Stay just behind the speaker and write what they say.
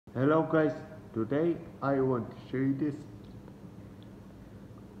Hello guys, today I want to show you this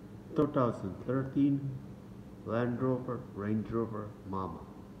 2013 Land Rover Range Rover Mama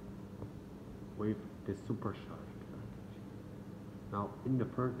with the supercharged package. Now in the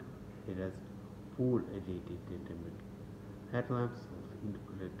front it has full LED entertainment, headlamps of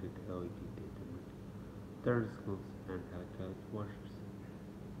integrated LED entertainment, turn signals and headlight washers.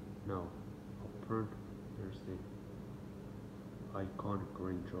 Now up front there's the iconic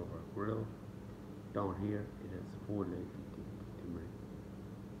Range Rover grille. Down here it has full LED entertainment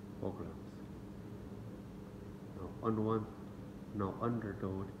fog lamps. Now under the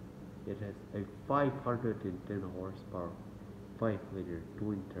hood it has a 510 horsepower 5-liter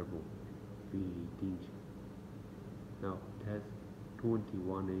twin turbo V8 engine. Now it has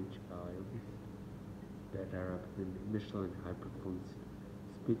 21-inch alloys that are in Michelin high performance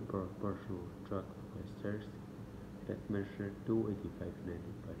speed proportional truck stairs that measure 285/95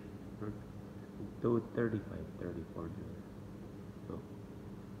 front and 235/34 in the rear. Now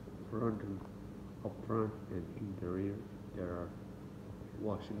up front and in the rear there are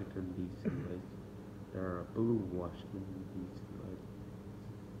Washington DC lights. There are blue Washington DC lights,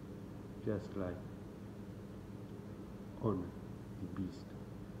 just like on the Beast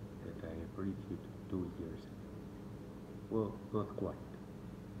that I have reviewed 2 years ago. Well, not quite.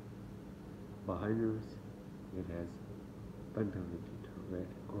 Behind us, it has ventilated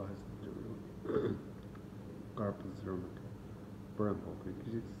red glass interior, carbon ceramic Brembo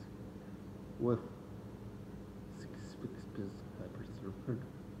packages with 6 fixed piston calipers in the front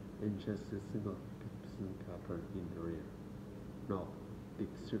and just a single piston caliper in the rear. Now, the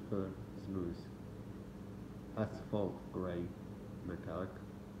circular smooth asphalt gray metallic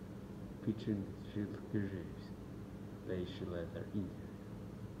featuring luxurious beige leather interior.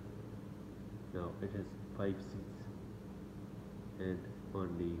 Now it has 5 seats, and on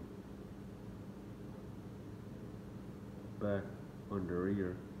the back, on the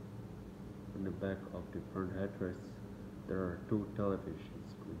rear, on the back of the front headrest, there are 2 television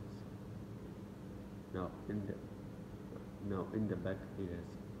screens. Now in the back it has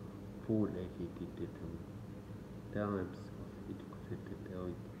full LED entertainment, tail lamps of integrated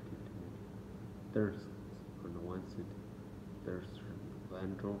LED entertainment. There's on the one side, there's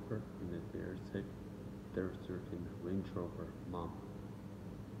Land Rover, on the other side there's certain Range Rover Mama.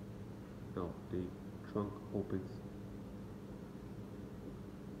 Now the trunk opens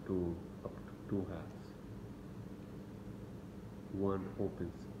to up to 2 halves. One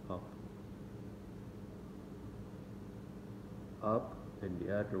opens up, and the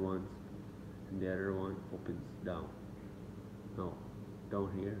other one opens down. Now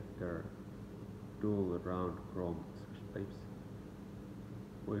down here there are dual round chrome exhaust pipes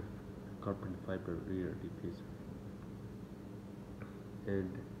with carbon fiber rear diffuser.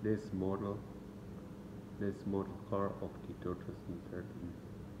 And this model car of the 2013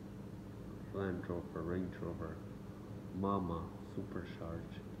 Land Rover Range Rover Mama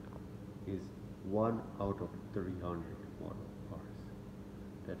Supercharged is one out of 300 model cars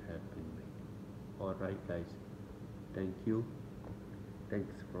that have been made. Alright guys,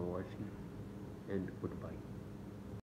 thanks for watching and goodbye.